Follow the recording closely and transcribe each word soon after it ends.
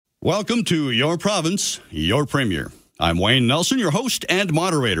Welcome to Your Province, Your Premier. I'm Wayne Nelson, your host and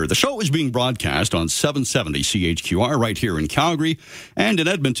moderator. The show is being broadcast on 770 CHQR right here in Calgary and in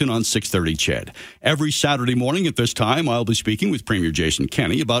Edmonton on 630 CHED. Every Saturday morning at this time, I'll be speaking with Premier Jason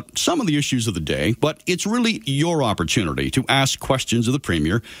Kenney about some of the issues of the day, but it's really your opportunity to ask questions of the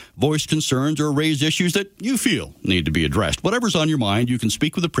Premier, voice concerns, or raise issues that you feel need to be addressed. Whatever's on your mind, you can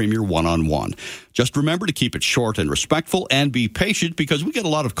speak with the Premier one-on-one. Just remember to keep it short and respectful and be patient because we get a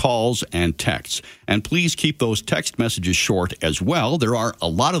lot of calls and texts. And please keep those text messages short as well. There are a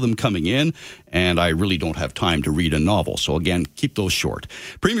lot of them coming in, and I really don't have time to read a novel. So again, keep those short.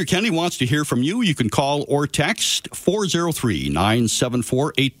 Premier Kenney wants to hear from you. You can call or text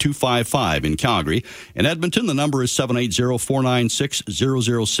 403-974-8255 in Calgary. In Edmonton, the number is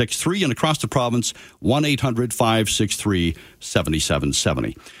 780-496-0063, and across the province,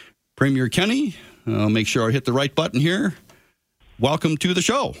 1-800-563-7770. Premier Kenney, I'll make sure I hit the right button here. Welcome to the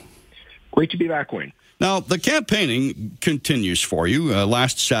show. Great to be back, Wayne. Now, the campaigning continues for you.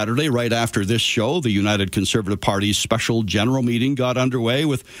 Last Saturday, right after this show, the United Conservative Party's special general meeting got underway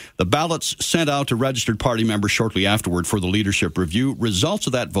with the ballots sent out to registered party members shortly afterward for the leadership review. Results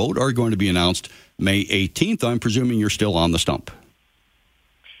of that vote are going to be announced May 18th. I'm presuming you're still on the stump.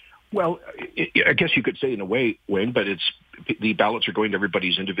 Well, I guess you could say in a way, Wayne, but the ballots are going to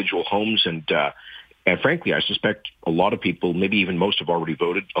everybody's individual homes, and frankly, I suspect a lot of people, maybe even most, have already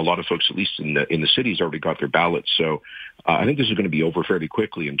voted. A lot of folks, at least in the cities, already got their ballots. So I think this is going to be over fairly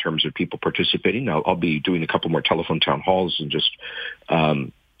quickly in terms of people participating. I'll be doing a couple more telephone town halls and just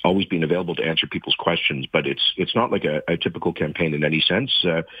always being available to answer people's questions. But it's not like a typical campaign in any sense.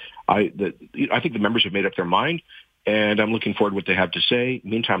 I think the members have made up their mind, and I'm looking forward to what they have to say.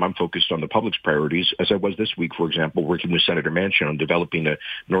 Meantime, I'm focused on the public's priorities, as I was this week, for example, working with Senator Manchin on developing a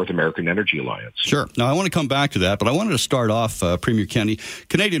North American energy alliance. Sure. Now, I want to come back to that, but I wanted to start off, Premier Kenney.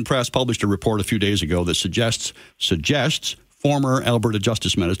 Canadian Press published a report a few days ago that suggests former Alberta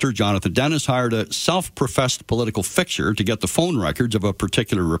Justice Minister Jonathan Dennis hired a self-professed political fixture to get the phone records of a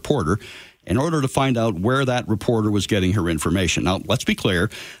particular reporter in order to find out where that reporter was getting her information. Now, let's be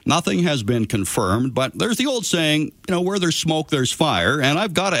clear, nothing has been confirmed, but there's the old saying, where there's smoke, there's fire. And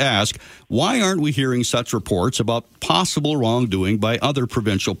I've got to ask, why aren't we hearing such reports about possible wrongdoing by other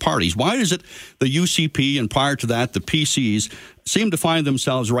provincial parties? Why is it the UCP and prior to that, the PCs seem to find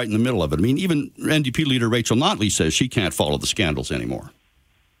themselves right in the middle of it? I mean, even NDP leader Rachel Notley says she can't follow the scandals anymore.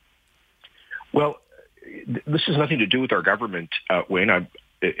 Well, this has nothing to do with our government, Wayne.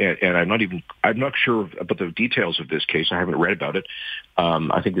 And I'm not sure about the details of this case. I haven't read about it.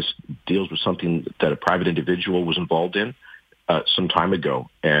 I think this deals with something that a private individual was involved in some time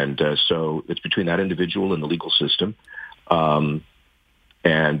ago. And so it's between that individual and the legal system. And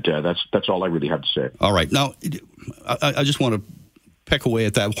that's all I really have to say. All right. Now, I just want to peck away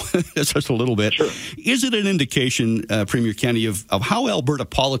at that just a little bit. Sure. Is it an indication, Premier Kenney, of how Alberta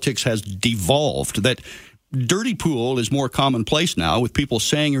politics has devolved, that dirty pool is more commonplace now, with people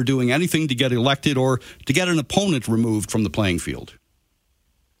saying or doing anything to get elected or to get an opponent removed from the playing field?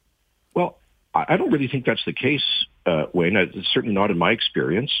 Well, I don't really think that's the case, Wayne. It's certainly not in my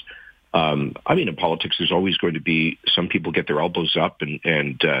experience. In politics, there's always going to be some people get their elbows up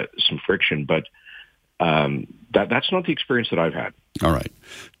and some friction, but that's not the experience that I've had. All right.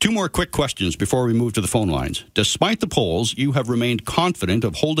 Two more quick questions before we move to the phone lines. Despite the polls, you have remained confident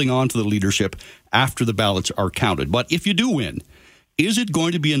of holding on to the leadership after the ballots are counted. But if you do win, is it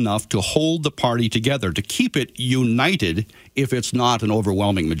going to be enough to hold the party together, to keep it united if it's not an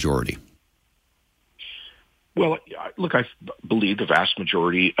overwhelming majority? Well, look, I believe the vast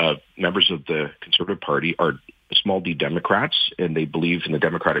majority of members of the Conservative Party are small d Democrats, and they believe in the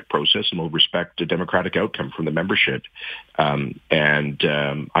democratic process and will respect a democratic outcome from the membership. I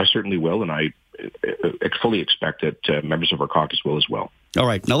certainly will, and I fully expect that members of our caucus will as well. All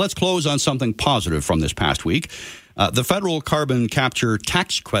right. Now let's close on something positive from this past week. The federal carbon capture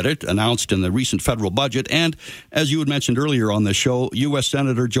tax credit announced in the recent federal budget, and as you had mentioned earlier on the show, U.S.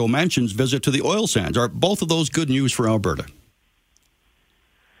 Senator Joe Manchin's visit to the oil sands. Are both of those good news for Alberta?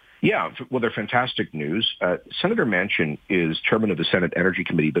 Yeah, well, they're fantastic news. Senator Manchin is chairman of the Senate Energy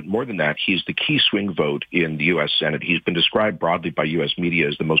Committee, but more than that, he's the key swing vote in the U.S. Senate. He's been described broadly by U.S. media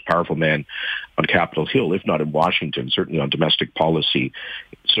as the most powerful man on Capitol Hill, if not in Washington, certainly on domestic policy.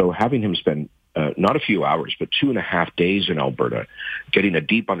 So having him spend not a few hours, but 2.5 days in Alberta, getting a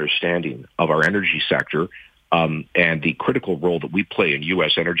deep understanding of our energy sector and the critical role that we play in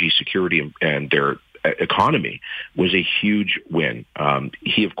U.S. energy security and their economy was a huge win.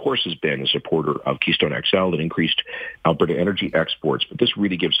 He, of course, has been a supporter of Keystone XL and increased Alberta energy exports, but this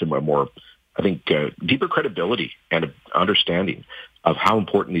really gives him a more, I think, deeper credibility and understanding of how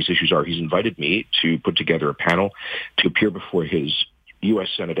important these issues are, he's invited me to put together a panel to appear before his U.S.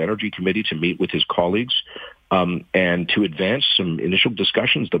 Senate Energy Committee to meet with his colleagues and to advance some initial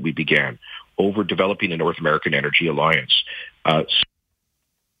discussions that we began over developing a North American energy alliance.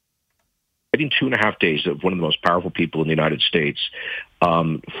 Spending 2.5 days of one of the most powerful people in the United States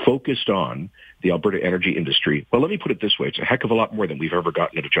focused on the Alberta energy industry. Well, let me put it this way. It's a heck of a lot more than we've ever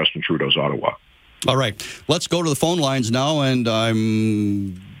gotten out of Justin Trudeau's Ottawa. All right. Let's go to the phone lines now, and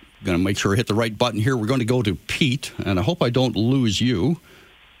I'm going to make sure I hit the right button here. We're going to go to Pete, and I hope I don't lose you.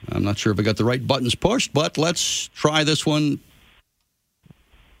 I'm not sure if I got the right buttons pushed, but let's try this one.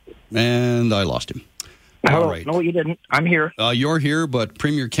 And I lost him. Hello. All right. No, you didn't. I'm here. You're here, but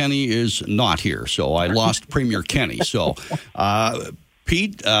Premier Kenny is not here, so I lost Premier Kenny. So,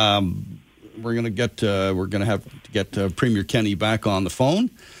 Pete, we're going to have to get Premier Kenny back on the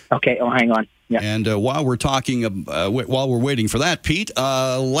phone. Okay. Oh, hang on. Yeah. And while we're waiting for that, Pete,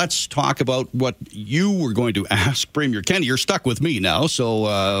 let's talk about what you were going to ask Premier Kenny. You're stuck with me now,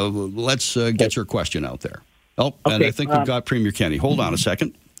 so let's get your question out there. Oh, okay. And I think we've got Premier Kenny. Hold on a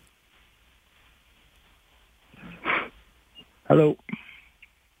second. Hello.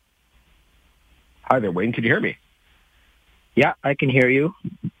 Hi there, Wayne. Can you hear me? Yeah, I can hear you.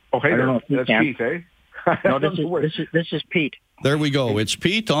 Oh, hey, I don't know if you that's can. Keith, eh? No, this is Pete. There we go. It's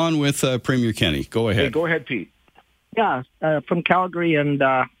Pete on with Premier Kenny. Go ahead. Hey, go ahead, Pete. Yeah, from Calgary, and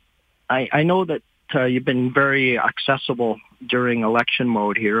I know that you've been very accessible during election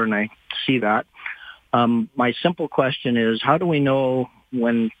mode here, and I see that. My simple question is, how do we know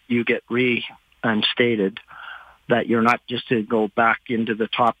when you get reinstated that you're not just to go back into the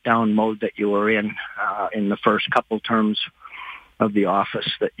top-down mode that you were in the first couple terms of the office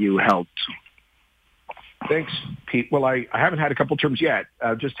that you held? Thanks, Pete. Well, I haven't had a couple terms yet.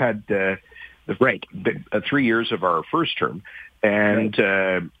 I've just had the 3 years of our first term. And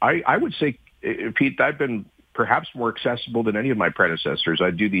I would say, Pete, I've been perhaps more accessible than any of my predecessors.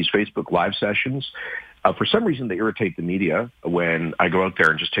 I do these Facebook Live sessions. For some reason, they irritate the media when I go out there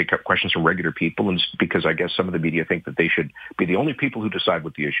and just take up questions from regular people, and because I guess some of the media think that they should be the only people who decide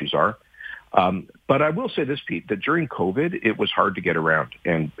what the issues are. But I will say this, Pete, that during COVID, it was hard to get around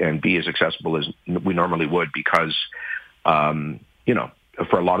and be as accessible as we normally would because,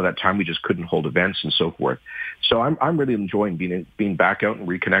 for a lot of that time, we just couldn't hold events and so forth. So I'm really enjoying being back out and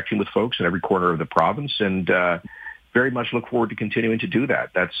reconnecting with folks in every corner of the province, and very much look forward to continuing to do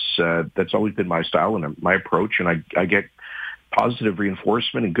that. That's always been my style and my approach, and I get positive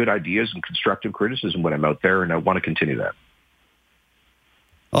reinforcement and good ideas and constructive criticism when I'm out there, and I want to continue that.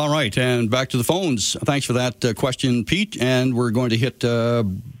 All right, and back to the phones. Thanks for that question, Pete, and we're going to hit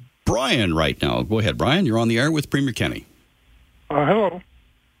Brian right now. Go ahead, Brian. You're on the air with Premier Kenny. Hello.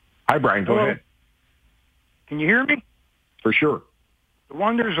 Hi, Brian. Go ahead. Can you hear me? For sure. The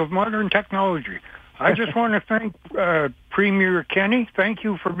wonders of modern technology. I just want to thank Premier Kenny. Thank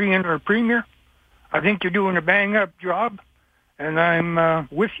you for being our Premier. I think you're doing a bang-up job, and I'm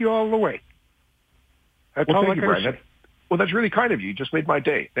with you all the way. That's all thank you, Brian. Well, that's really kind of you. You just made my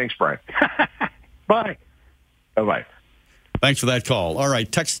day. Thanks, Brian. Bye. Bye-bye. Thanks for that call. All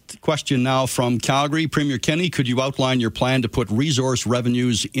right, text question now from Calgary. Premier Kenny, could you outline your plan to put resource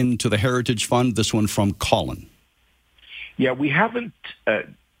revenues into the Heritage Fund? This one from Colin. Yeah, we haven't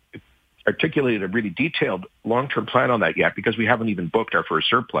articulated a really detailed long-term plan on that yet because we haven't even booked our first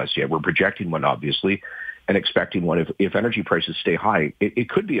surplus yet. We're projecting one, obviously, and expecting one if energy prices stay high. It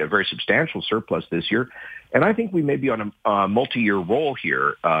could be a very substantial surplus this year, and I think we may be on a multi-year roll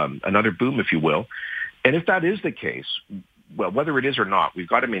here, another boom, if you will. And if that is the case, well, whether it is or not, we've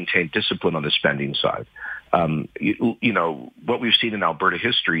got to maintain discipline on the spending side. What we've seen in Alberta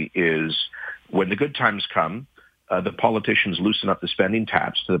history is when the good times come, the politicians loosen up the spending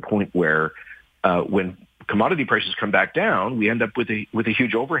taps to the point where when commodity prices come back down, we end up with a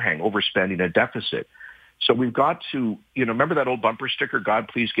huge overhang, overspending, a deficit. So we've got to, remember that old bumper sticker, God,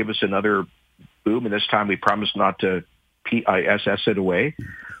 please give us another boom, and this time we promise not to PISS it away.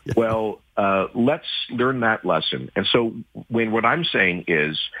 Well, let's learn that lesson. And so what I'm saying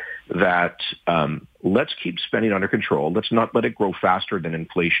is that let's keep spending under control. Let's not let it grow faster than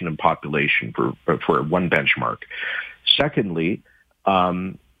inflation and population for one benchmark. Secondly,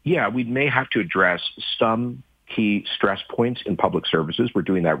 we may have to address some key stress points in public services. We're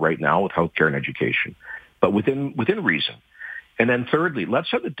doing that right now with healthcare and education, but within reason. And then thirdly, let's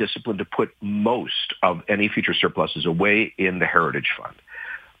have the discipline to put most of any future surpluses away in the Heritage Fund.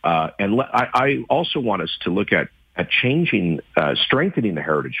 I also want us to look at strengthening the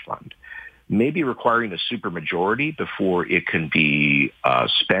Heritage Fund, maybe requiring a supermajority before it can be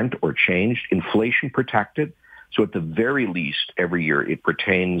spent or changed, inflation protected, So at the very least, every year it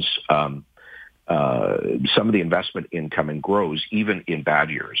retains some of the investment income and grows even in bad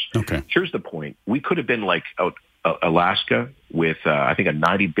years. Okay. Here's the point. We could have been like Alaska with, I think, a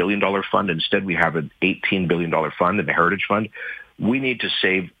 $90 billion fund. Instead, we have an $18 billion fund in the Heritage Fund. We need to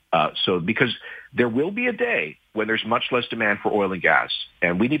save, because there will be a day when there's much less demand for oil and gas,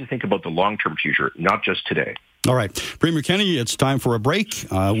 and we need to think about the long-term future, not just today. All right. Premier Kenney, it's time for a break.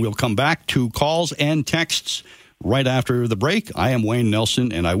 We'll come back to calls and texts right after the break. I am Wayne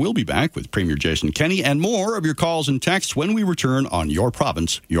Nelson, and I will be back with Premier Jason Kenney and more of your calls and texts when we return on Your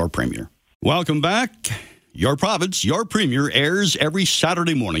Province, Your Premier. Welcome back. Your Province, Your Premier airs every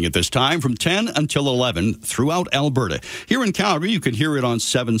Saturday morning at this time from 10 until 11 throughout Alberta. Here in Calgary, you can hear it on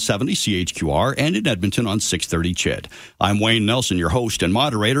 770 CHQR and in Edmonton on 630 CHED. I'm Wayne Nelson, your host and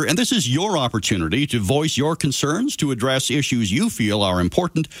moderator, and this is your opportunity to voice your concerns, to address issues you feel are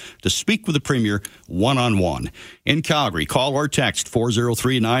important, to speak with the Premier one-on-one. In Calgary, call or text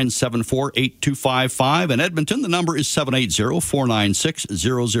 403-974-8255. In Edmonton, the number is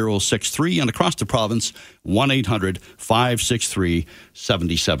 780-496-0063, and across the province,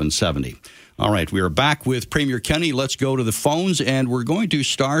 1-800-563-7770. All right, we are back with Premier Kenney. Let's go to the phones, and we're going to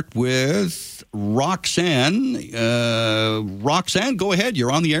start with Roxanne. Roxanne, go ahead.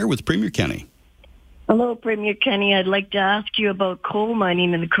 You're on the air with Premier Kenney. Hello, Premier Kenney. I'd like to ask you about coal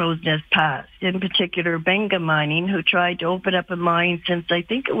mining in the Crow's Nest Pass, in particular Benga Mining, who tried to open up a mine since I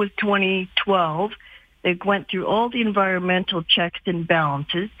think it was 2012. They went through all the environmental checks and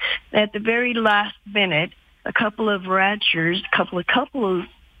balances. At the very last minute, a couple of ranchers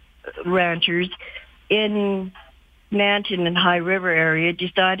in Nanton and High River area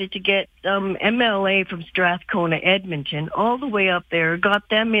decided to get MLA from Strathcona, Edmonton, all the way up there, got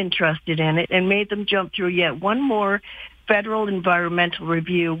them interested in it, and made them jump through yet one more federal environmental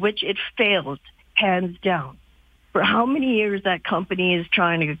review, which it failed, hands down. For how many years that company is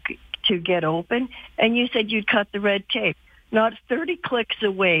trying to get open, and you said you'd cut the red tape. Not 30 clicks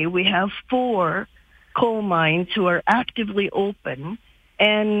away, we have 4 coal mines who are actively open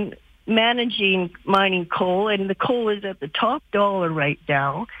and managing mining coal, and the coal is at the top dollar right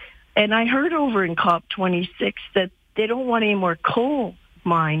now. And I heard over in COP26 that they don't want any more coal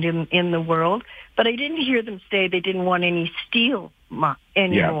mined in the world, but I didn't hear them say they didn't want any steel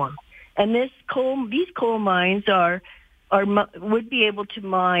anymore. Yeah. And these coal mines would be able to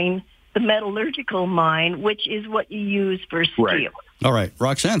mine the metallurgical mine, which is what you use for steel. Right. All right,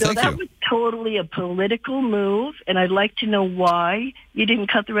 Roxanne, thank you. So that was totally a political move, and I'd like to know why you didn't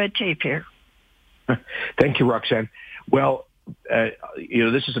cut the red tape here. Thank you, Roxanne. Well,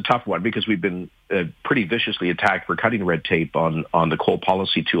 this is a tough one because we've been pretty viciously attacked for cutting red tape on the coal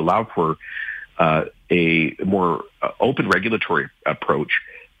policy to allow for a more open regulatory approach.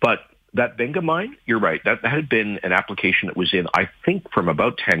 But that Benga mine, you're right, that had been an application that was in, I think, from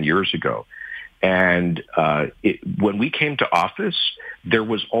about 10 years ago. And when we came to office, there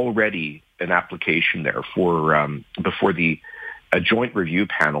was already an application there for before the joint review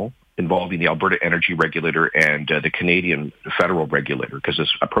panel involving the Alberta Energy Regulator and the Canadian federal regulator, because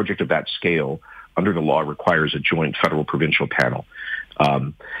a project of that scale under the law requires a joint federal-provincial panel.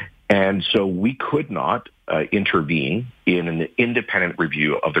 And so we could not intervene in an independent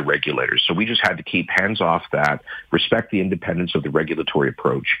review of the regulators. So we just had to keep hands off that, respect the independence of the regulatory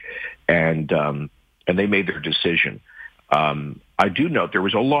approach, and they made their decision. I do note there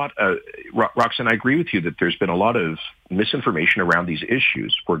was a lot, Roxanne, I agree with you that there's been a lot of misinformation around these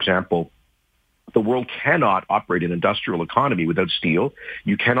issues. For example, the world cannot operate an industrial economy without steel.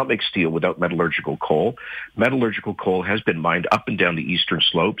 You cannot make steel without metallurgical coal. Metallurgical coal has been mined up and down the eastern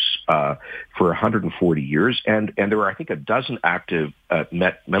slopes for 140 years, and there are, I think, a dozen active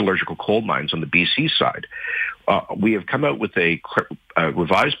metallurgical coal mines on the BC side. We have come out with a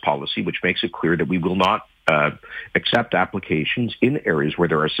revised policy which makes it clear that we will not accept applications in areas where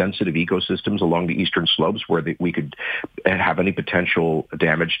there are sensitive ecosystems along the eastern slopes where we could have any potential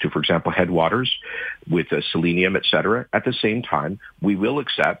damage to, for example, headwaters with selenium, et cetera. At the same time, we will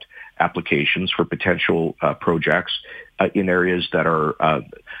accept applications for potential projects in areas that are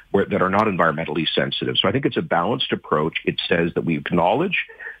not environmentally sensitive. So I think it's a balanced approach. It says that we acknowledge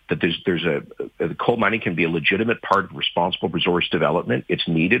that the coal mining can be a legitimate part of responsible resource development. It's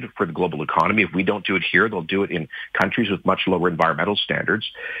needed for the global economy. If we don't do it here, they'll do it in countries with much lower environmental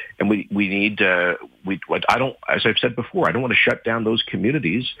standards. And we need, as I've said before, I don't want to shut down those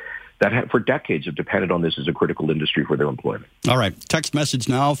communities that for decades have depended on this as a critical industry for their employment. All right. Text message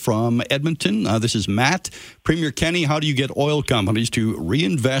now from Edmonton. This is Matt. Premier Kenney, how do you get oil companies to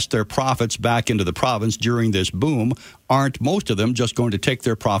reinvest their profits back into the province during this boom? Aren't most of them just going to take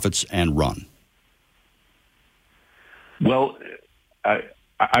their profits and run? Well,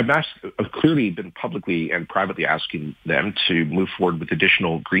 I've clearly been publicly and privately asking them to move forward with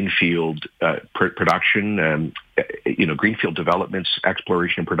additional greenfield production, greenfield developments,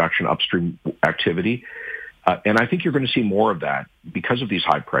 exploration and production, upstream activity. And I think you're going to see more of that because of these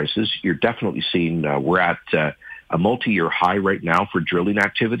high prices. You're definitely seeing we're at a multi-year high right now for drilling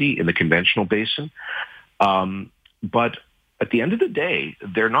activity in the conventional basin. But at the end of the day,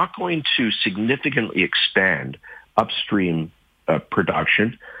 they're not going to significantly expand upstream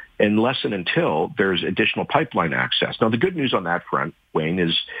production unless and until there's additional pipeline access. Now, the good news on that front, Wayne,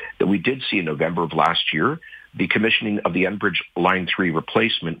 is that we did see in November of last year the commissioning of the Enbridge Line 3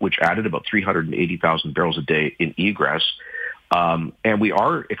 replacement, which added about 380,000 barrels a day in egress. And we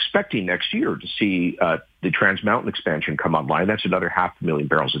are expecting next year to see the Trans Mountain expansion come online. That's another 500,000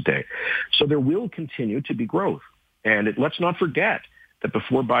 barrels a day. So there will continue to be growth. And let's not forget that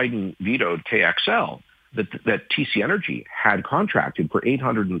before Biden vetoed KXL, that TC Energy had contracted for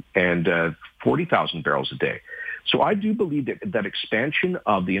 840,000 barrels a day. So I do believe that expansion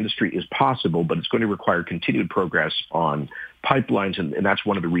of the industry is possible, but it's going to require continued progress on pipelines, and that's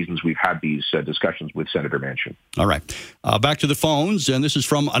one of the reasons we've had these discussions with Senator Manchin. All right. Back to the phones, and this is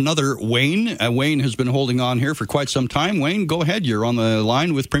from another Wayne. Wayne has been holding on here for quite some time. Wayne, go ahead. You're on the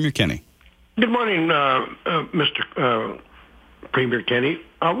line with Premier Kenney. Good morning, Mr. Premier Kenney.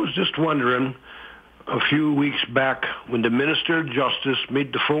 I was just wondering, a few weeks back when the Minister of Justice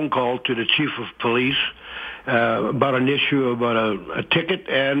made the phone call to the Chief of Police about an issue about a ticket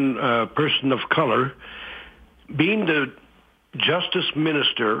and a person of color, being the Justice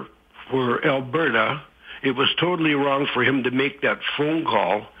Minister for Alberta, it was totally wrong for him to make that phone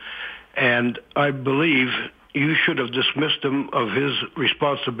call, and I believe you should have dismissed him of his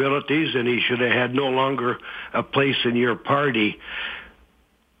responsibilities, and he should have had no longer a place in your party.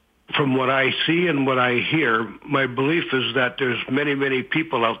 From what I see and what I hear, my belief is that there's many, many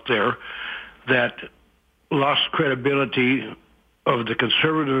people out there that lost credibility of the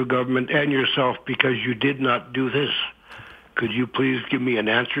Conservative government and yourself because you did not do this. Could you please give me an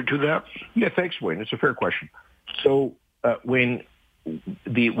answer to that? Yeah, thanks, Wayne. It's a fair question. So, Wayne,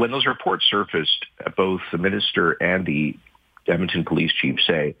 when those reports surfaced, both the minister and the Edmonton police chief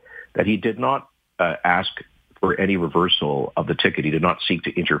say that he did not ask for any reversal of the ticket. He did not seek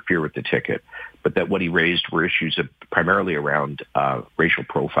to interfere with the ticket, but that what he raised were issues primarily around racial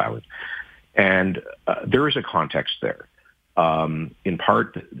profiling. And there is a context there. In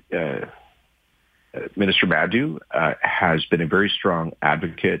part, Minister Madhu has been a very strong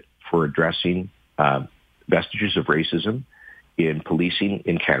advocate for addressing vestiges of racism in policing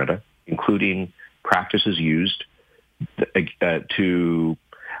in Canada, including practices used to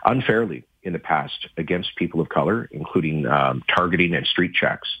unfairly in the past against people of color, including targeting and street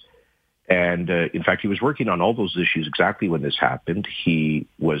checks. And in fact, he was working on all those issues exactly when this happened. He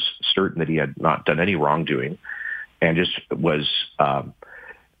was certain that he had not done any wrongdoing and just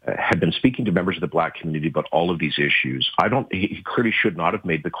had been speaking to members of the Black community about all of these issues. He clearly should not have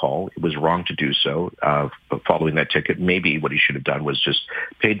made the call. It was wrong to do so following that ticket. Maybe what he should have done was just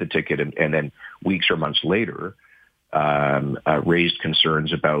paid the ticket and then weeks or months later raised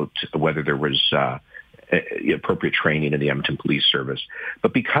concerns about whether there was appropriate training in the Edmonton Police Service.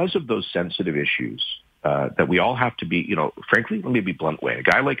 But because of those sensitive issues that we all have to be, frankly, let me be blunt way, a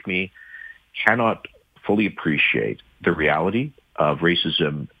guy like me cannot fully appreciate the reality of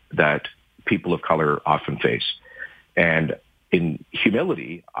racism that people of color often face. And in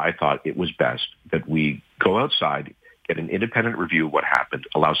humility, I thought it was best that we go outside, get an independent review of what happened,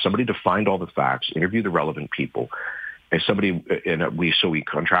 allow somebody to find all the facts, interview the relevant people. And we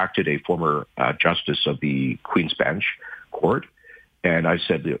contracted a former justice of the Queen's Bench Court. And I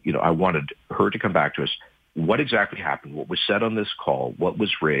said, I wanted her to come back to us. What exactly happened? What was said on this call? What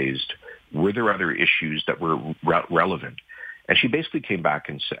was raised? Were there other issues that were relevant? And she basically came back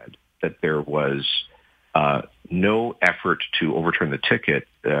and said that there was no effort to overturn the ticket,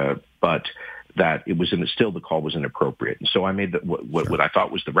 but that it was still the call was inappropriate. And so I made what I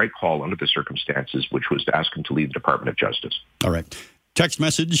thought was the right call under the circumstances, which was to ask him to leave the Department of Justice. All right. Text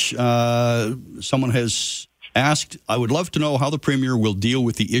message. Someone has asked, I would love to know how the Premier will deal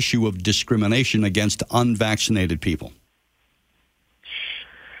with the issue of discrimination against unvaccinated people.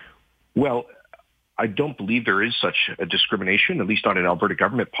 Well, I don't believe there is such a discrimination, at least not in Alberta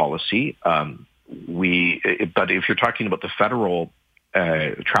government policy. But if you're talking about the federal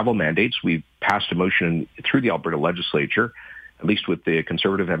travel mandates, we passed a motion through the Alberta legislature, at least with the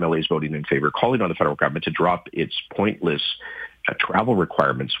Conservative MLAs voting in favor, calling on the federal government to drop its pointless travel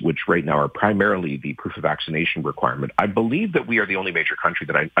requirements, which right now are primarily the proof of vaccination requirement. I believe that we are the only major country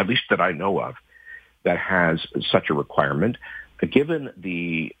that I know of, that has such a requirement, given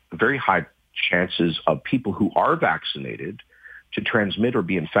the very high chances of people who are vaccinated to transmit or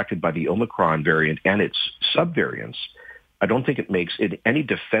be infected by the Omicron variant and its subvariants. I don't think it makes any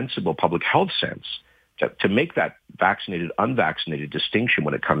defensible public health sense to make that vaccinated, unvaccinated distinction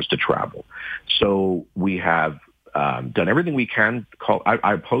when it comes to travel. So we have done everything we can.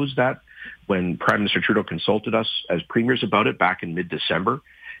 I opposed that when Prime Minister Trudeau consulted us as premiers about it back in mid-December,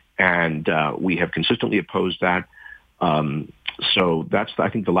 and we have consistently opposed that. So that's, I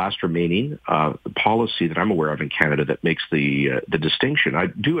think, the last remaining policy that I'm aware of in Canada that makes the distinction. I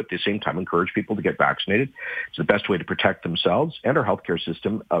do at the same time encourage people to get vaccinated. It's the best way to protect themselves and our healthcare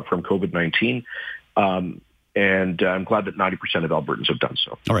system from COVID-19. And I'm glad that 90% of Albertans have done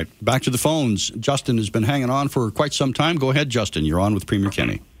so. All right, back to the phones. Justin has been hanging on for quite some time. Go ahead, Justin. You're on with Premier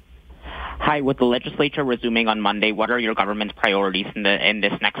Kenney. Hi, with the legislature resuming on Monday, what are your government's priorities in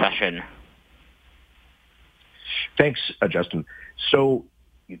this next session? Thanks, Justin. So,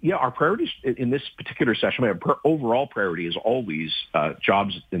 yeah, our priorities in this particular session, our overall priority is always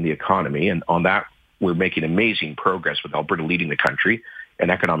jobs in the economy. And on that, we're making amazing progress with Alberta leading the country in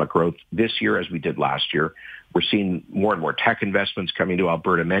economic growth this year as we did last year. We're seeing more and more tech investments coming to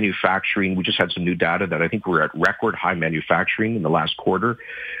Alberta. Manufacturing, we just had some new data that I think we're at record high manufacturing in the last quarter.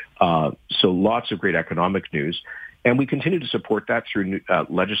 So lots of great economic news. And we continue to support that through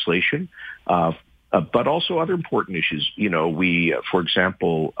legislation. But also other important issues. You know, we, for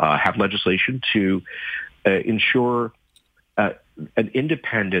example, have legislation to ensure an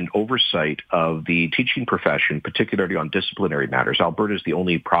independent oversight of the teaching profession, particularly on disciplinary matters. Alberta is the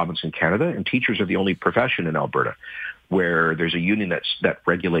only province in Canada, and teachers are the only profession in Alberta where there's a union that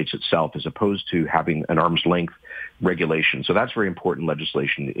regulates itself as opposed to having an arm's length regulation. So that's very important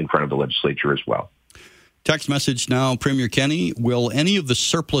legislation in front of the legislature as well. Text message now, Premier Kenney. Will any of the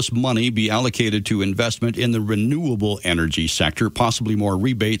surplus money be allocated to investment in the renewable energy sector, possibly more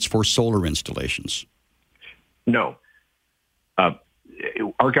rebates for solar installations? No.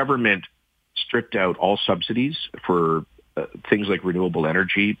 Our government stripped out all subsidies for things like renewable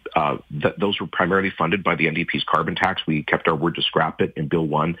energy. Those were primarily funded by the NDP's carbon tax. We kept our word to scrap it in Bill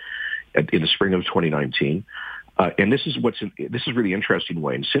 1 in the spring of 2019. And this is really interesting,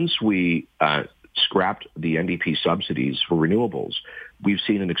 Wayne. Since we scrapped the NDP subsidies for renewables, we've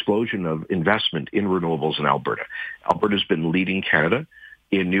seen an explosion of investment in renewables in Alberta. Alberta's been leading Canada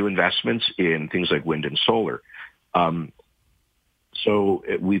in new investments in things like wind and solar. So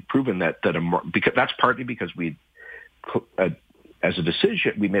we've proven that because that's partly because we, as a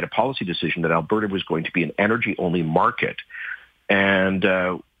decision, we made a policy decision that Alberta was going to be an energy-only market, and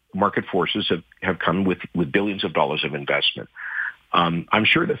market forces have come with billions of dollars of investment. I'm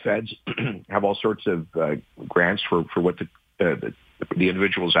sure the feds have all sorts of grants for what the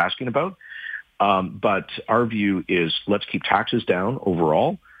individual is asking about. But our view is let's keep taxes down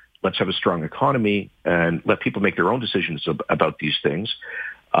overall. Let's have a strong economy and let people make their own decisions about these things.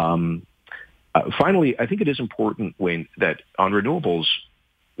 Finally, I think it is important, Wayne, that on renewables,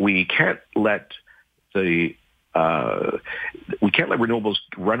 we can't let renewables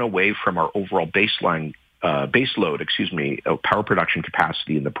run away from our overall baseload, power production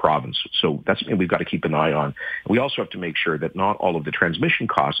capacity in the province. So that's something we've got to keep an eye on. We also have to make sure that not all of the transmission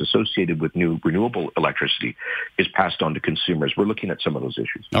costs associated with new renewable electricity is passed on to consumers. We're looking at some of those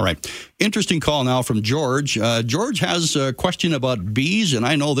issues. All right. Interesting call now from George. George has a question about bees, and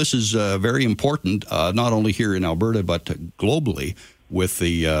I know this is very important, not only here in Alberta, but globally with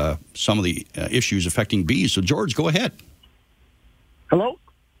the some of the issues affecting bees. So, George, go ahead. Hello?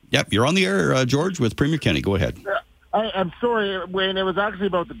 Yep, you're on the air, George, with Premier Kenney. Go ahead. I'm sorry, Wayne. It was actually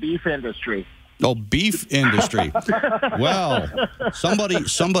about the beef industry. Oh, beef industry. Well,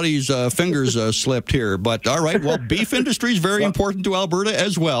 somebody's fingers slipped here. But all right, well, beef industry is very important to Alberta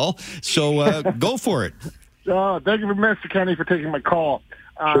as well. So go for it. Thank you, Mr. Kenney, for taking my call.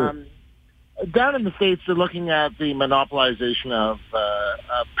 Sure. Down in the States, they're looking at the monopolization of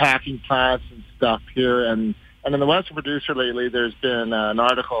packing plants and stuff here, and in the Western Producer lately, there's been an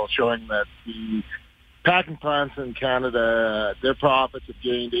article showing that the packing plants in Canada, their profits have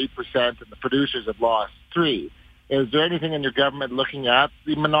gained 8% and the producers have lost 3%. Is there anything in your government looking at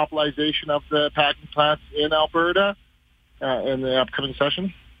the monopolization of the packing plants in Alberta in the upcoming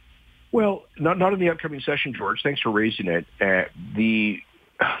session? Well, not in the upcoming session, George. Thanks for raising it. As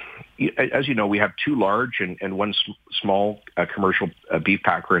you know, we have 2 large and 1 small commercial beef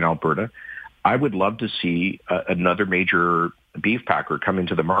packer in Alberta. I would love to see another major beef packer come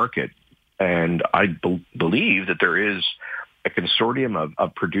into the market. And I believe that there is a consortium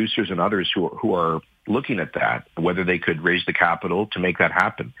of producers and others who are looking at that, whether they could raise the capital to make that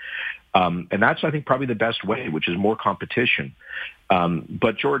happen. And that's, I think, probably the best way, which is more competition.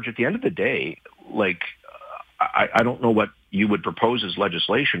 But, George, at the end of the day, like, I don't know what you would propose as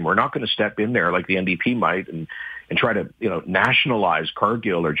legislation. We're not going to step in there like the NDP might and try to, nationalize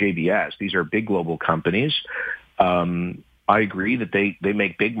Cargill or JBS. These are big global companies. I agree that they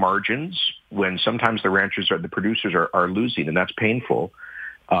make big margins when sometimes the ranchers or the producers are losing, and that's painful.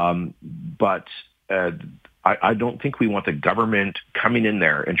 But I don't think we want the government coming in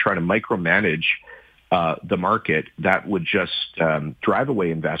there and trying to micromanage the market. That would just drive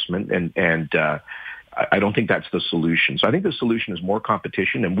away investment, and I don't think that's the solution. So I think the solution is more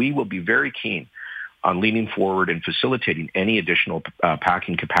competition, and we will be very keen on leaning forward and facilitating any additional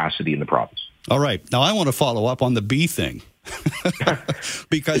packing capacity in the province. All right. Now, I want to follow up on the bee thing.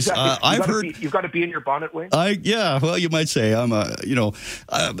 Because I've heard you've got to be in your bonnet, Wayne. Well, you might say I'm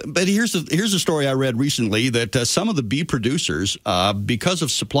but here's a story I read recently that some of the bee producers, because of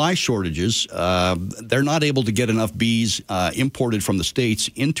supply shortages, they're not able to get enough bees imported from the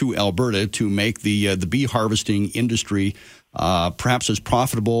States into Alberta to make the bee harvesting industry perhaps as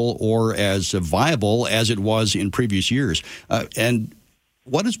profitable or as viable as it was in previous years. And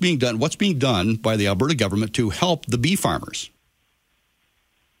what's being done by the Alberta government to help the bee farmers?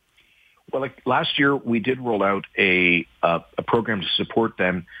 Well, like last year, we did roll out a program to support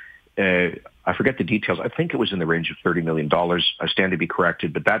them. I forget the details. I think it was in the range of $30 million. I stand to be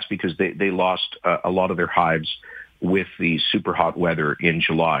corrected, but that's because they lost a lot of their hives with the super hot weather in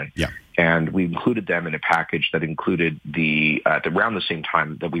July. Yeah. And we included them in a package that included around the same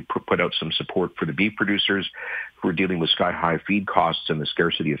time that we put out some support for the beef producers who are dealing with sky-high feed costs and the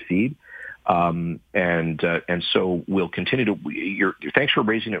scarcity of feed. And so we'll continue to. Thanks for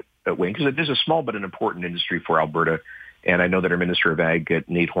raising it, Wayne, because it is a small but an important industry for Alberta. And I know that our Minister of Ag,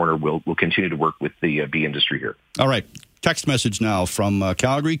 Nate Horner, will continue to work with the bee industry here. All right. Text message now from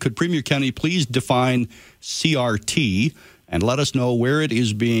Calgary. Could Premier Kenney please define CRT and let us know where it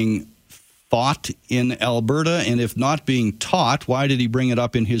is being thought in Alberta? And if not being taught, why did he bring it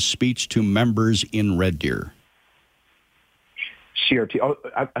up in his speech to members in Red Deer? CRT.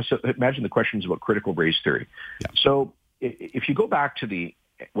 So imagine the questions about critical race theory. Yeah. So if you go back to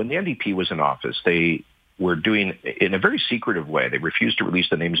when the NDP was in office, they were doing, in a very secretive way, they refused to release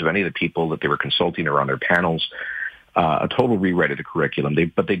the names of any of the people that they were consulting or on their panels, a total rewrite of the curriculum.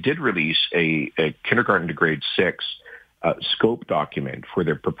 But they did release a kindergarten to grade 6 scope document for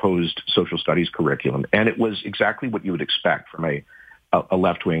their proposed social studies curriculum. And it was exactly what you would expect from a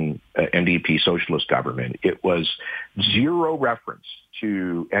left-wing NDP socialist government. It was zero reference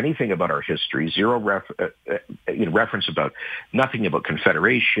to anything about our history, zero reference about nothing about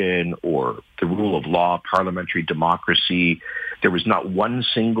Confederation or the rule of law, parliamentary democracy. There was not one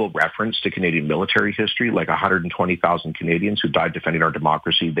single reference to Canadian military history, like 120,000 Canadians who died defending our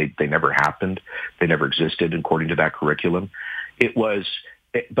democracy. They never happened. They never existed, according to that curriculum.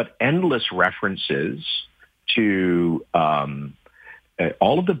 But endless references to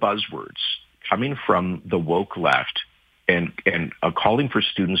all of the buzzwords coming from the woke left and calling for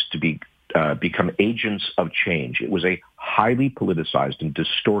students to become agents of change. It was a highly politicized and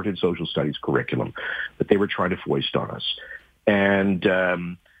distorted social studies curriculum that they were trying to foist on us. And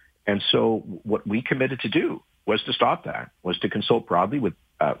so what we committed to do was to stop that, was to consult broadly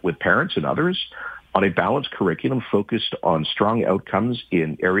with parents and others on a balanced curriculum focused on strong outcomes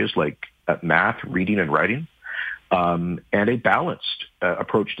in areas like math, reading, and writing. And a balanced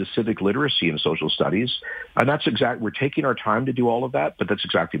approach to civic literacy and social studies. And that's we're taking our time to do all of that, but that's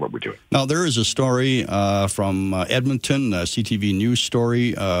exactly what we're doing. Now, there is a story from Edmonton, a CTV News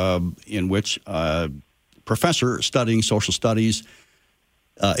story, in which a professor studying social studies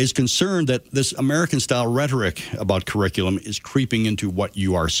is concerned that this American-style rhetoric about curriculum is creeping into what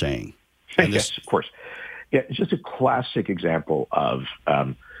you are saying. And yes, of course. Yeah, it's just a classic example of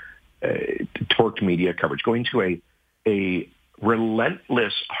torqued media coverage, going to a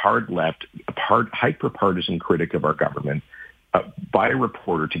relentless hard left, hyper-partisan critic of our government by a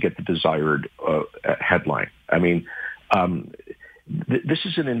reporter to get the desired headline. I mean, this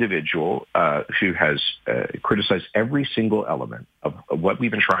is an individual who has criticized every single element of what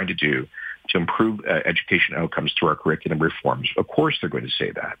we've been trying to do to improve education outcomes through our curriculum reforms. Of course they're going to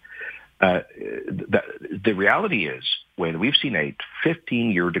say that. The reality is, when we've seen a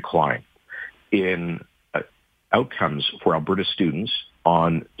 15-year decline in outcomes for Alberta students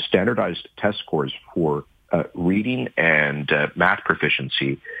on standardized test scores for reading and math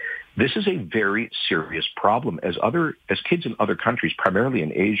proficiency, this is a very serious problem as kids in other countries, primarily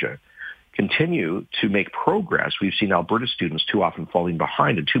in Asia, continue to make progress. We've seen Alberta students too often falling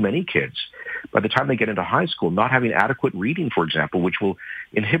behind, and too many kids, by the time they get into high school, not having adequate reading, for example, which will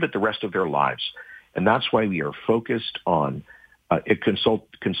inhibit the rest of their lives. And that's why we are focused on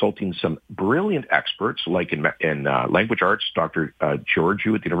consulting some brilliant experts, like in language arts, Dr.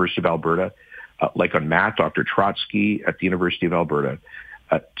 Georgiou at the University of Alberta, like on math, Dr. Trotsky at the University of Alberta,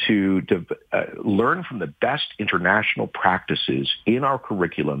 to learn from the best international practices in our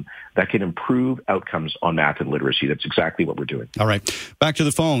curriculum that can improve outcomes on math and literacy. That's exactly what we're doing. All right. Back to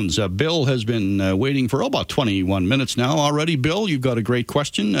the phones. Bill has been waiting for about 21 minutes now already. Bill, you've got a great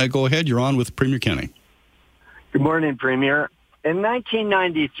question. Go ahead. You're on with Premier Kenney. Good morning, Premier. In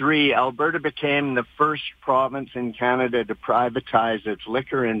 1993, Alberta became the first province in Canada to privatize its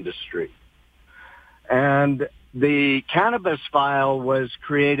liquor industry. And the cannabis file was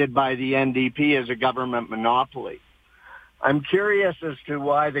created by the NDP as a government monopoly. I'm curious as to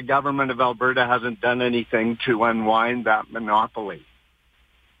why the government of Alberta hasn't done anything to unwind that monopoly.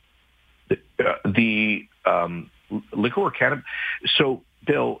 The liquor or cannabis. So,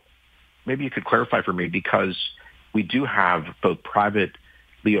 Bill, maybe you could clarify for me, because we do have both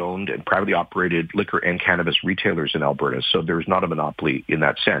privately owned and privately operated liquor and cannabis retailers in Alberta, so there's not a monopoly in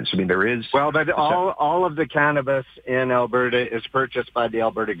that sense. I mean, there is... Well, but all of the cannabis in Alberta is purchased by the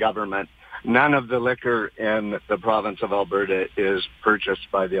Alberta government. None of the liquor in the province of Alberta is purchased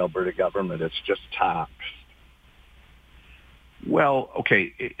by the Alberta government. It's just taxed. Well,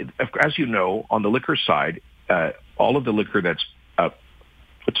 okay, as you know, on the liquor side, all of the liquor that's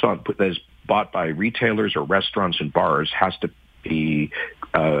bought by retailers or restaurants and bars has to be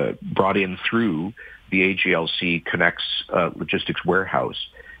brought in through the AGLC Connects logistics warehouse.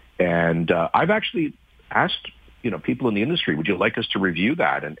 And I've actually asked, people in the industry, would you like us to review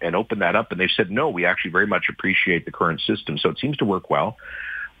that and open that up? And they've said, no, we actually very much appreciate the current system. So it seems to work well.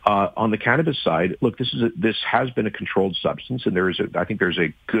 On the cannabis side, look, this has been a controlled substance, and I think there's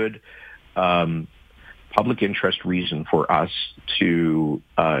a good public interest reason for us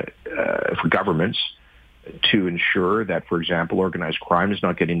for governments to ensure that, for example, organized crime is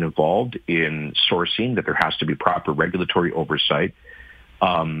not getting involved in sourcing, that there has to be proper regulatory oversight.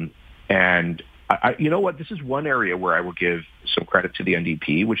 And you know what? This is one area where I will give some credit to the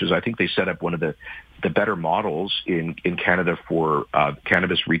NDP, which is I think they set up one of the better models in Canada for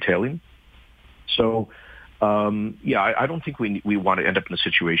cannabis retailing. So, I don't think we want to end up in a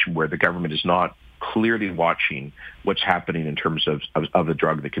situation where the government is not clearly watching what's happening in terms of the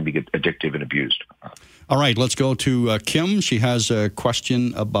drug that can be addictive and abused. All right, let's go to Kim. She has a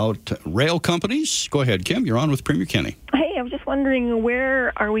question about rail companies. Go ahead, Kim. You're on with Premier Kenney. Hey, I was just wondering,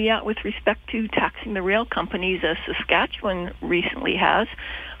 where are we at with respect to taxing the rail companies, as Saskatchewan recently has?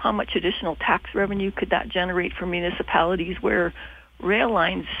 How much additional tax revenue could that generate for municipalities where rail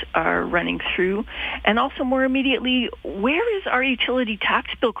lines are running through? And also, more immediately, where is our utility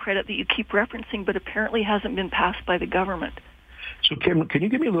tax bill credit that you keep referencing but apparently hasn't been passed by the government? So, Kim, can you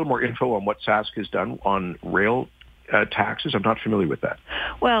give me a little more info on what Sask has done on rail taxes? I'm not familiar with that.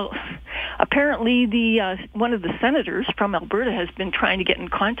 Well, apparently one of the senators from Alberta has been trying to get in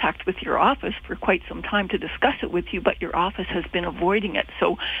contact with your office for quite some time to discuss it with you, but your office has been avoiding it.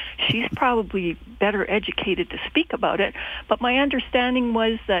 So she's probably better educated to speak about it. But my understanding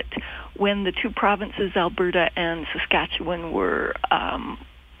was that when the two provinces, Alberta and Saskatchewan, were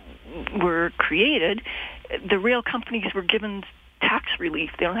created, the rail companies were given tax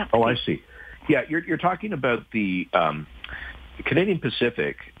relief. They don't have to. Oh, I see. Yeah, you're talking about the Canadian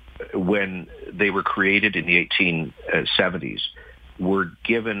Pacific, when they were created in the 1870s, were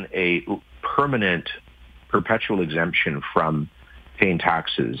given a permanent, perpetual exemption from paying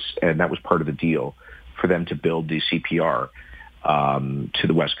taxes, and that was part of the deal for them to build the CPR to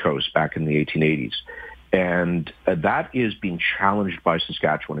the West Coast back in the 1880s. And that is being challenged by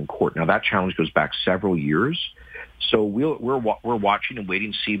Saskatchewan in court. Now, that challenge goes back several years. So we're watching and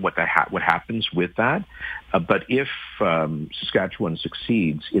waiting to see what happens with that. But if Saskatchewan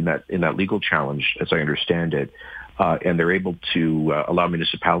succeeds in that legal challenge, as I understand it, and they're able to allow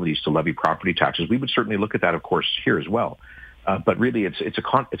municipalities to levy property taxes, we would certainly look at that, of course, here as well. But really, it's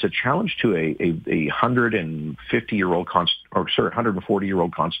a challenge to a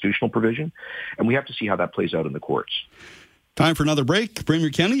 140-year-old constitutional provision, and we have to see how that plays out in the courts. Time for another break. Premier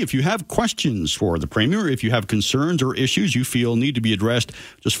Kenney, if you have questions for the Premier, if you have concerns or issues you feel need to be addressed,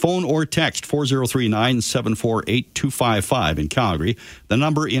 just phone or text 403-974-8255 in Calgary. The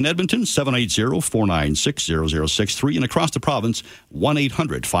number in Edmonton, 780-496-0063, and across the province,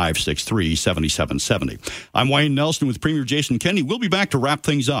 1-800-563-7770. I'm Wayne Nelson with Premier Jason Kenney. We'll be back to wrap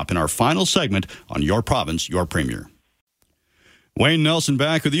things up in our final segment on Your Province, Your Premier. Wayne Nelson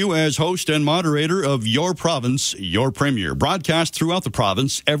back with you as host and moderator of Your Province, Your Premier. Broadcast throughout the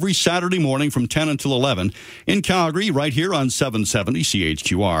province every Saturday morning from 10 until 11 in Calgary, right here on 770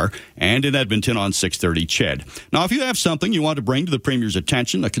 CHQR, and in Edmonton on 630 CHED. Now, if you have something you want to bring to the Premier's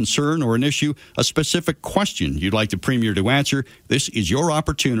attention, a concern or an issue, a specific question you'd like the Premier to answer, this is your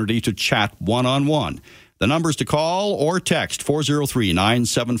opportunity to chat one-on-one. The numbers to call or text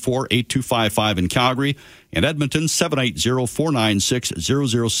 403-974-8255 in Calgary. In Edmonton,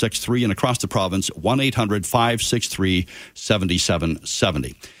 780-496-0063. And across the province,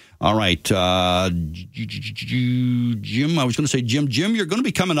 1-800-563-7770. All right. Jim, I was going to say Jim. Jim, you're going to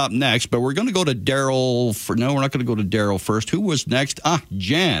be coming up next, but we're going to go to Daryl. No, we're not going to go to Daryl first. Who was next?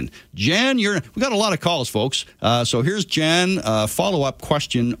 Jan. Jan, we got a lot of calls, folks. So here's Jan, follow-up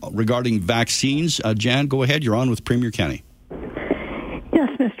question regarding vaccines. Jan, go ahead. You're on with Premier Kenney.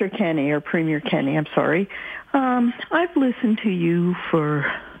 Yes, Mr. Kenney, or Premier Kenney, I'm sorry. I've listened to you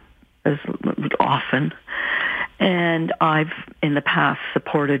for as often, and I've, in the past,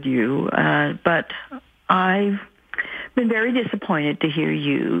 supported you, but I've been very disappointed to hear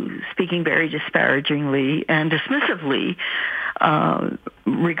you speaking very disparagingly and dismissively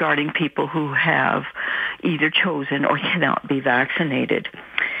regarding people who have either chosen or cannot be vaccinated.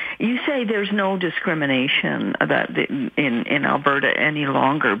 You say there's no discrimination in Alberta any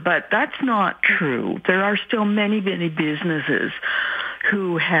longer, but that's not true. There are still many, many businesses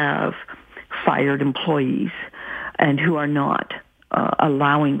who have fired employees and who are not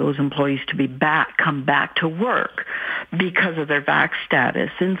allowing those employees to come back to work because of their vax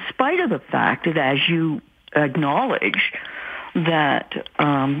status, in spite of the fact that, as you acknowledge, that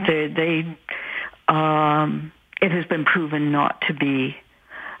it has been proven not to be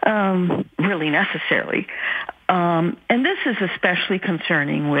really necessary. And this is especially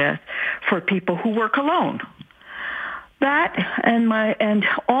concerning for people who work alone. That and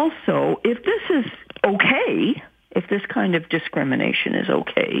also, if this is okay, if this kind of discrimination is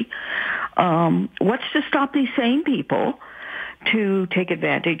okay, what's to stop these same people to take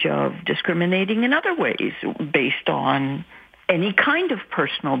advantage of discriminating in other ways based on any kind of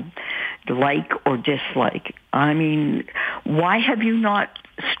personal like or dislike? I mean, why have you not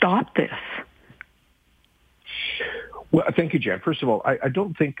stopped this? Well, thank you, Jen. First of all, I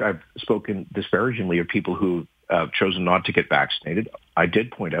don't think I've spoken disparagingly of people who chosen not to get vaccinated. I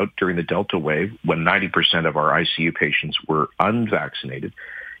did point out during the Delta wave when 90% of our ICU patients were unvaccinated.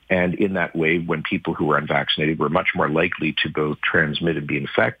 And in that wave, when people who were unvaccinated were much more likely to both transmit and be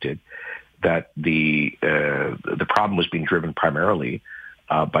infected, that the problem was being driven primarily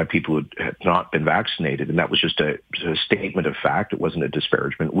by people who had not been vaccinated. And that was just a statement of fact. It wasn't a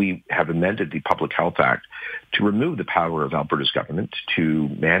disparagement. We have amended the Public Health Act to remove the power of Alberta's government to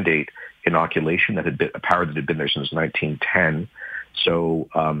mandate inoculation, that had been a power that had been there since 1910. So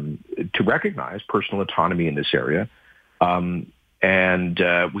to recognize personal autonomy in this area. And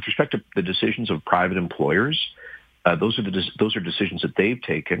with respect to the decisions of private employers, those are decisions that they've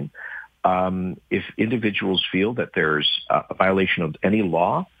taken. If individuals feel that there's a violation of any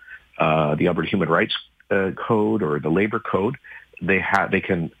law, the Alberta Human Rights Code or the Labor Code, they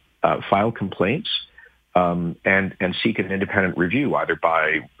can file complaints and seek an independent review, either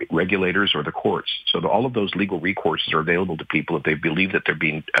by regulators or the courts. So all of those legal recourses are available to people if they believe that they're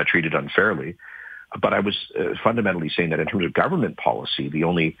being treated unfairly. But I was fundamentally saying that in terms of government policy, the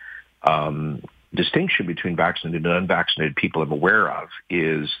only distinction between vaccinated and unvaccinated people I'm aware of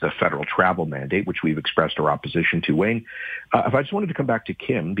is the federal travel mandate, which we've expressed our opposition to. Wayne, if I just wanted to come back to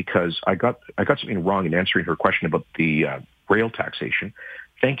Kim, because I got something wrong in answering her question about the rail taxation.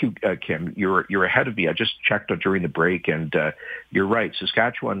 Thank you, Kim. You're ahead of me. I just checked during the break, and you're right.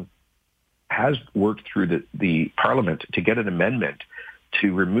 Saskatchewan has worked through the Parliament to get an amendment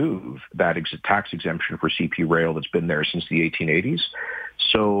to remove that tax exemption for CP Rail that's been there since the 1880s.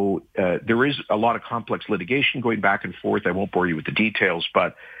 So there is a lot of complex litigation going back and forth. I won't bore you with the details,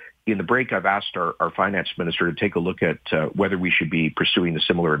 but in the break, I've asked our finance minister to take a look at whether we should be pursuing a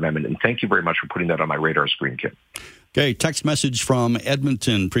similar amendment. And thank you very much for putting that on my radar screen, Kim. Okay, text message from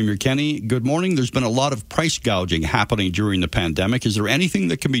Edmonton. Premier Kenney, good morning. There's been a lot of price gouging happening during the pandemic. Is there anything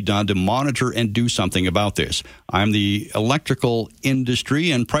that can be done to monitor and do something about this? I'm the electrical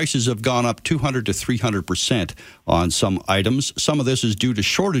industry, and prices have gone up 200 to 300% on some items. Some of this is due to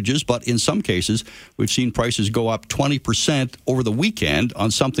shortages, but in some cases, we've seen prices go up 20% over the weekend on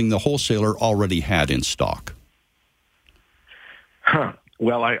something the wholesaler already had in stock.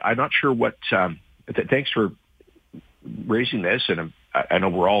 Well, I'm not sure what... thanks for raising this, and I know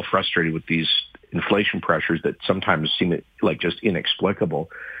we're all frustrated with these inflation pressures that sometimes seem like just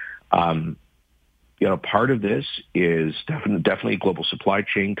inexplicable. part of this is definitely global supply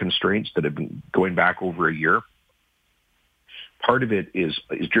chain constraints that have been going back over a year. Part of it is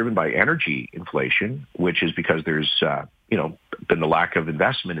driven by energy inflation, which is because there's been the lack of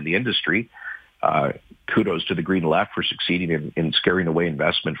investment in the industry. Kudos to the Green Left for succeeding in scaring away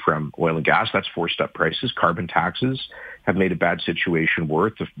investment from oil and gas. That's forced up prices. Carbon taxes have made a bad situation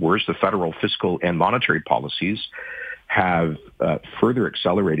worse. The federal fiscal and monetary policies have further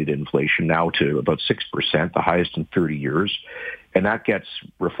accelerated inflation now to about 6%, the highest in 30 years. And that gets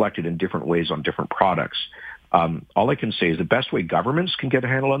reflected in different ways on different products. All I can say is the best way governments can get a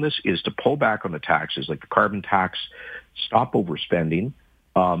handle on this is to pull back on the taxes, like the carbon tax, stop overspending,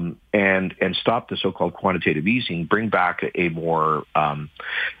 and stop the so-called quantitative easing, bring back a more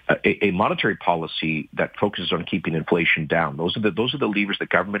a monetary policy that focuses on keeping inflation down. Those are the levers that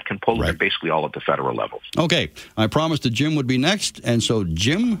government can pull, and they're basically all at the federal level. Okay, I promised that Jim would be next, and so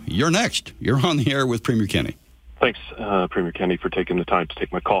Jim, you're next. You're on the air with Premier Kenney. Thanks, Premier Kenney, for taking the time to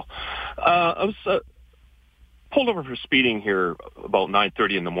take my call. I was pulled over for speeding here about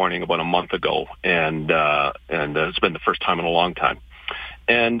 9:30 in the morning about a month ago, and it's been the first time in a long time.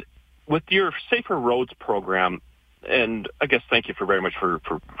 And with your Safer Roads program, and I guess thank you very much for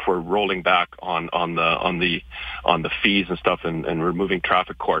rolling back on the fees and stuff and removing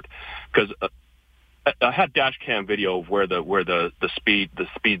traffic court, because I had dash cam video of where the speed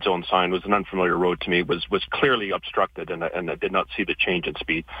zone sign was an unfamiliar road to me, was clearly obstructed, and I did not see the change in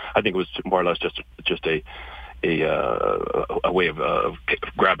speed. I think it was more or less just a way of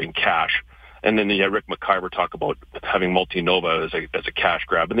grabbing cash. And then you had Rick McIver talk about having Multinova as a cash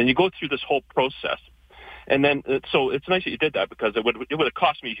grab. And then you go through this whole process. And then, so it's nice that you did that, because it would have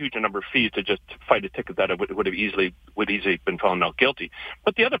cost me a huge number of fees to just fight a ticket that would have easily been found not guilty.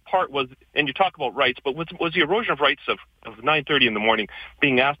 But the other part was, and you talk about rights, but was the erosion of rights of 9:30 in the morning,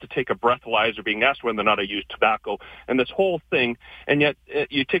 being asked to take a breathalyzer, being asked whether or not I used tobacco, and this whole thing, and yet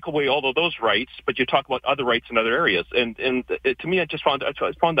you take away all of those rights, but you talk about other rights in other areas. And to me, I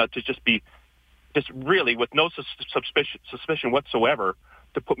found that to just be just really with no suspicion whatsoever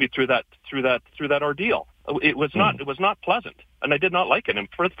to put me through that ordeal. It was not pleasant, and I did not like it. And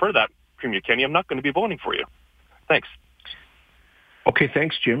for that, Premier Kenney, I'm not going to be voting for you. Thanks. Okay,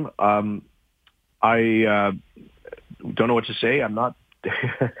 thanks, Jim. I don't know what to say. I'm not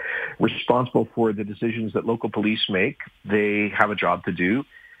responsible for the decisions that local police make. They have a job to do.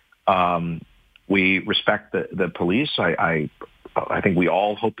 We respect the police. I think we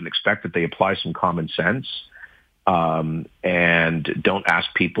all hope and expect that they apply some common sense and don't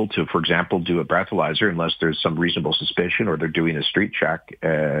ask people to, for example, do a breathalyzer unless there's some reasonable suspicion or they're doing a street check.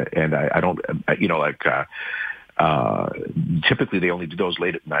 And I don't, typically they only do those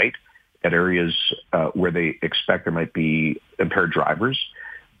late at night at areas where they expect there might be impaired drivers.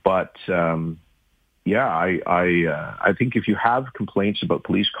 But I think if you have complaints about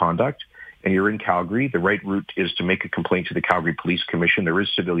police conduct, and you're in Calgary, the right route is to make a complaint to the Calgary Police Commission. There is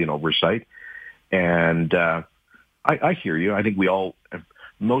civilian oversight. And I hear you. I think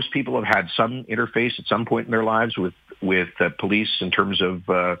most people have had some interface at some point in their lives with police in terms of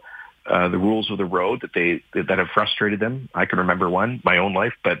the rules of the road that have frustrated them. I can remember one, my own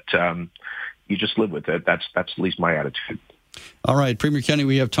life, but you just live with it. That's at least my attitude. All right, Premier Kenney,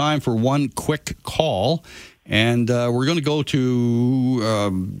 we have time for one quick call. And we're going to go to,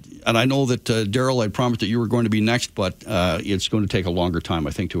 and I know that, Daryl, I promised that you were going to be next, but it's going to take a longer time,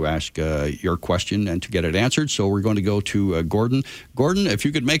 I think, to ask your question and to get it answered. So we're going to go to Gordon. Gordon, if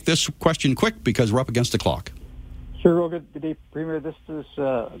you could make this question quick, because we're up against the clock. Sure, real good day, Premier. This is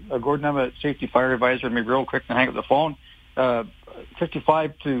Gordon. I'm a safety fire advisor. Maybe real quick and hang up the phone.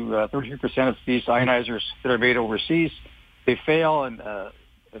 55 to 33% of these ionizers that are made overseas, they fail, and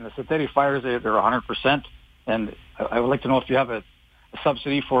in the synthetic fires, they're 100%. And I would like to know if you have a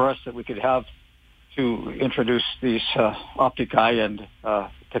subsidy for us that we could have to introduce these Optic Eye and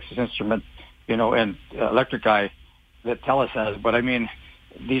Texas Instrument, and Electric Eye that TELUS has. But I mean,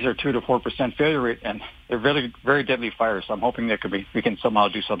 these are 2 to 4% failure rate, and they're very, very deadly fires. So I'm hoping we can somehow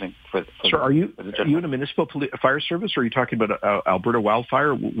do something for. Sir, are you in a municipal fire service, or are you talking about Alberta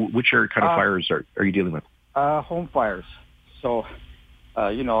wildfire? Which kind of fires are you dealing with? Home fires. So.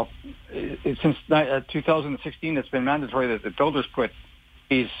 Since 2016, it's been mandatory that the builders put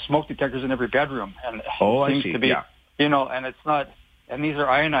these smoke detectors in every bedroom, and it seems to be, and it's not. And these are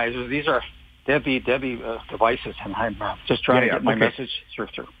ionizers; these are deadly devices. And I'm just trying to get my message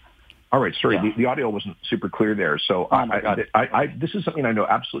through. All right, sorry, the audio wasn't super clear there. So this is something I know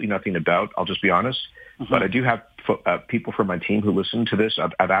absolutely nothing about. I'll just be honest. Mm-hmm. But I do have people from my team who listen to this.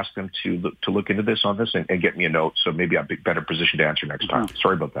 I've asked them to look into this on this and get me a note. So maybe I'll be better positioned to answer next time.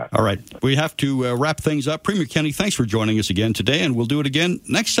 Sorry about that. All right. We have to wrap things up. Premier Kenney, thanks for joining us again today, and we'll do it again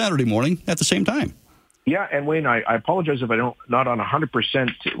next Saturday morning at the same time. Yeah, and Wayne, I apologize if I don't not on 100%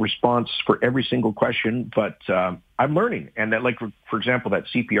 response for every single question, but I'm learning. And that, like for example, that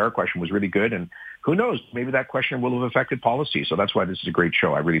CPR question was really good, and who knows, maybe that question will have affected policy. So that's why this is a great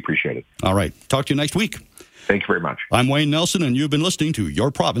show. I really appreciate it. All right, talk to you next week. Thank you very much. I'm Wayne Nelson, and you've been listening to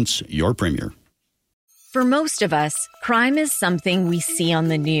Your Province, Your Premier. For most of us, crime is something we see on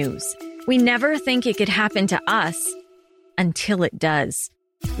the news. We never think it could happen to us until it does.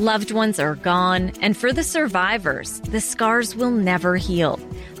 Loved ones are gone, and for the survivors, the scars will never heal.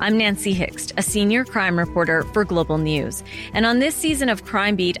 I'm Nancy Hixt, a senior crime reporter for Global News. And on this season of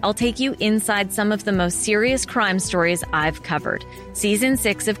Crime Beat, I'll take you inside some of the most serious crime stories I've covered. Season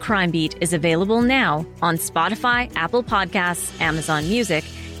 6 of Crime Beat is available now on Spotify, Apple Podcasts, Amazon Music,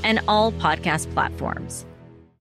 and all podcast platforms.